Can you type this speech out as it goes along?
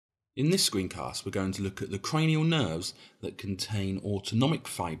In this screencast, we're going to look at the cranial nerves that contain autonomic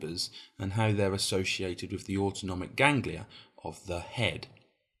fibres and how they're associated with the autonomic ganglia of the head.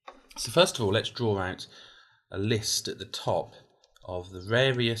 So first of all, let's draw out a list at the top of the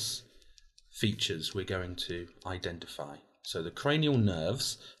various features we're going to identify. So the cranial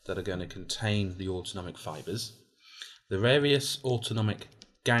nerves that are going to contain the autonomic fibres, the various autonomic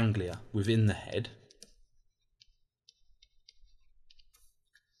ganglia within the head,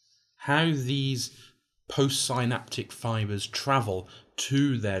 how these postsynaptic fibres travel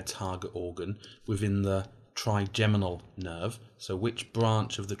to their target organ within the trigeminal nerve, so which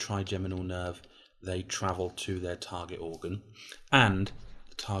branch of the trigeminal nerve they travel to their target organ, and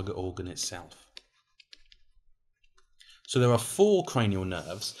the target organ itself. So there are 4 cranial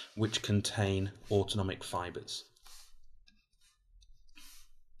nerves which contain autonomic fibres.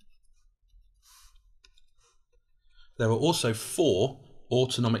 There are also 4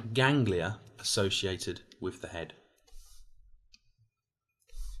 autonomic ganglia associated with the head.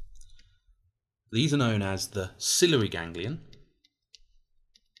 These are known as the ciliary ganglion,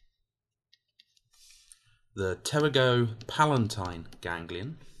 the pterygopalatine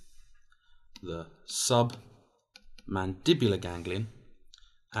ganglion, the submandibular ganglion,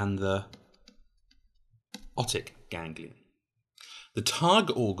 and the otic ganglion. The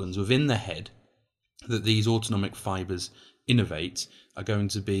target organs within the head that these autonomic fibres innervate are going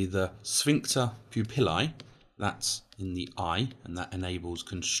to be the sphincter pupillae, that's in the eye, and that enables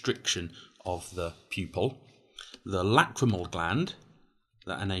constriction of the pupil, the lacrimal gland,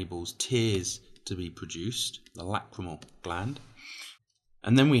 that enables tears to be produced, the lacrimal gland,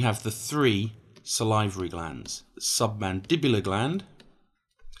 and then we have the 3 salivary glands, the submandibular gland,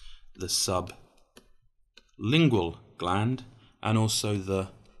 the sublingual gland, and also the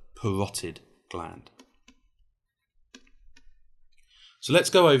parotid gland. So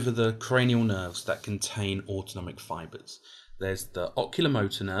let's go over the cranial nerves that contain autonomic fibres. There's the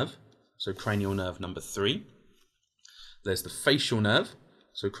oculomotor nerve, so cranial nerve number 3. There's the facial nerve,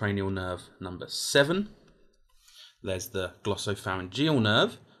 so cranial nerve number 7. There's the glossopharyngeal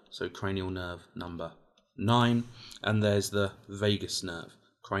nerve, so cranial nerve number 9. And there's the vagus nerve,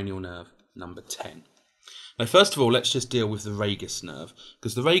 cranial nerve number 10. Now, first of all, let's just deal with the vagus nerve,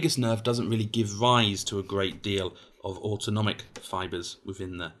 because the vagus nerve doesn't really give rise to a great deal of autonomic fibres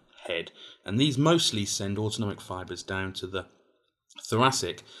within the head, and these mostly send autonomic fibres down to the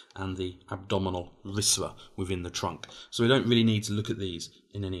thoracic and the abdominal viscera within the trunk. So we don't really need to look at these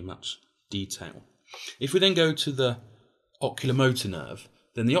in any much detail. If we then go to the oculomotor nerve,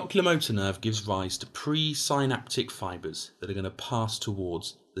 then the oculomotor nerve gives rise to presynaptic fibres that are going to pass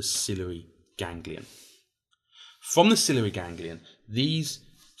towards the ciliary ganglion. From the ciliary ganglion, these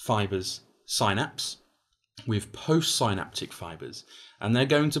fibres synapse with postsynaptic fibres, and they're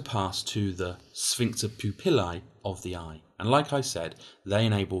going to pass to the sphincter pupillae of the eye. And like I said, they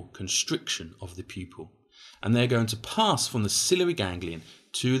enable constriction of the pupil. And they're going to pass from the ciliary ganglion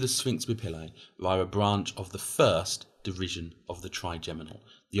to the sphincter pupillae via a branch of the first division of the trigeminal,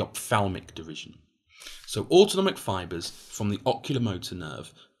 the ophthalmic division. So autonomic fibres from the oculomotor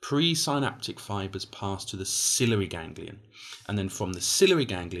nerve, presynaptic fibres pass to the ciliary ganglion, and then from the ciliary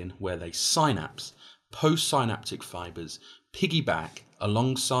ganglion, where they synapse, postsynaptic fibres piggyback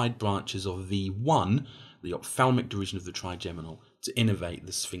alongside branches of V1, the ophthalmic division of the trigeminal, to innervate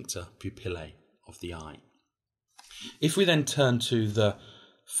the sphincter pupillae of the eye. If we then turn to the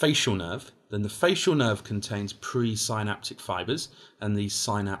facial nerve, then the facial nerve contains presynaptic fibres, and these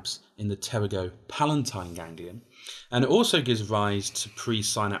synapse in the pterygopalatine ganglion, and it also gives rise to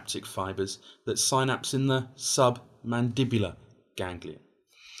presynaptic fibres that synapse in the submandibular ganglion.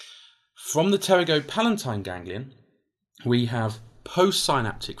 From the pterygopalatine ganglion, we have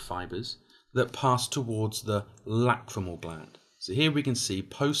postsynaptic fibres that pass towards the lacrimal gland. So here we can see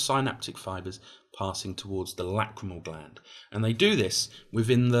postsynaptic fibres passing towards the lacrimal gland, and they do this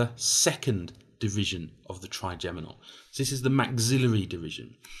within the second division of the trigeminal. So this is the maxillary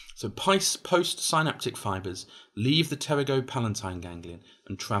division. So postsynaptic fibres leave the pterygopalatine ganglion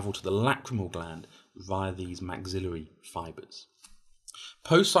and travel to the lacrimal gland via these maxillary fibres.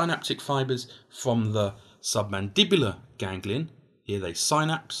 Postsynaptic fibres from the submandibular ganglion, here they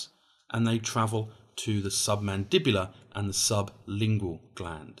synapse, and they travel to the submandibular and the sublingual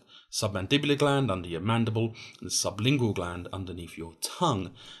gland. Submandibular gland under your mandible and the sublingual gland underneath your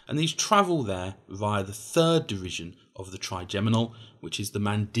tongue, and these travel there via the third division of the trigeminal, which is the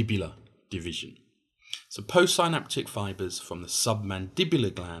mandibular division. So postsynaptic fibres from the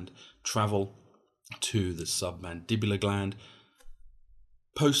submandibular gland travel to the submandibular gland.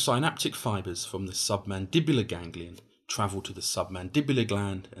 Postsynaptic fibres from the submandibular ganglion travel to the submandibular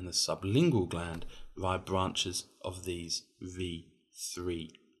gland and the sublingual gland via branches of these V3.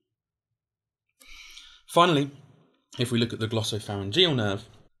 Finally, if we look at the glossopharyngeal nerve,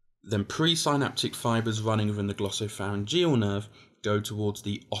 then presynaptic fibres running within the glossopharyngeal nerve go towards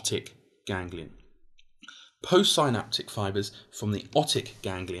the otic ganglion. Postsynaptic fibres from the otic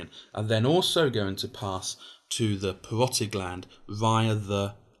ganglion are then also going to pass to the parotid gland via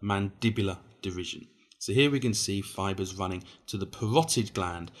the mandibular division. So here we can see fibres running to the parotid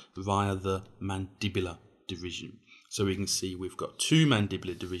gland via the mandibular division. So we can see we've got two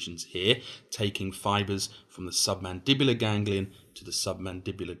mandibular divisions here, taking fibres from the submandibular ganglion to the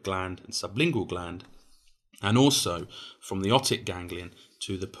submandibular gland and sublingual gland, and also from the otic ganglion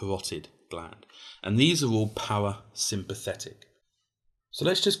to the parotid gland. And these are all parasympathetic. So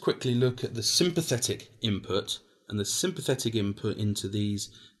let's just quickly look at the sympathetic input, and the sympathetic input into these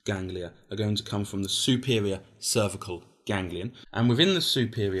ganglia are going to come from the superior cervical ganglion, and within the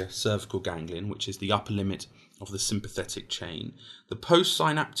superior cervical ganglion, which is the upper limit of the sympathetic chain, the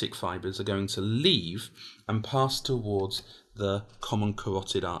postsynaptic fibres are going to leave and pass towards the common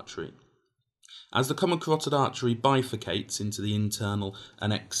carotid artery. As the common carotid artery bifurcates into the internal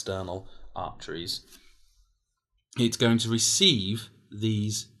and external arteries, it's going to receive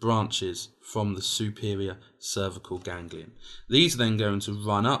these branches from the superior cervical ganglion. These are then going to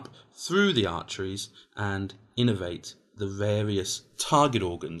run up through the arteries and innervate the various target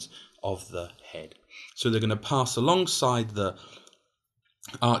organs of the head. So they're going to pass alongside the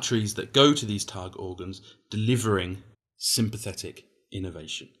arteries that go to these target organs, delivering sympathetic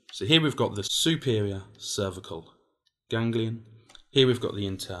innervation. So here we've got the superior cervical ganglion. Here we've got the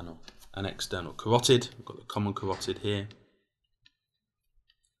internal and external carotid. We've got the common carotid here.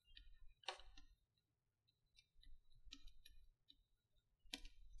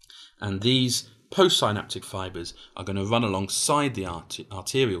 And these postsynaptic fibres are going to run alongside the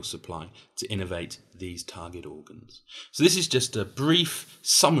arterial supply to innervate these target organs. So this is just a brief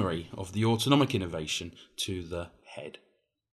summary of the autonomic innervation to the head.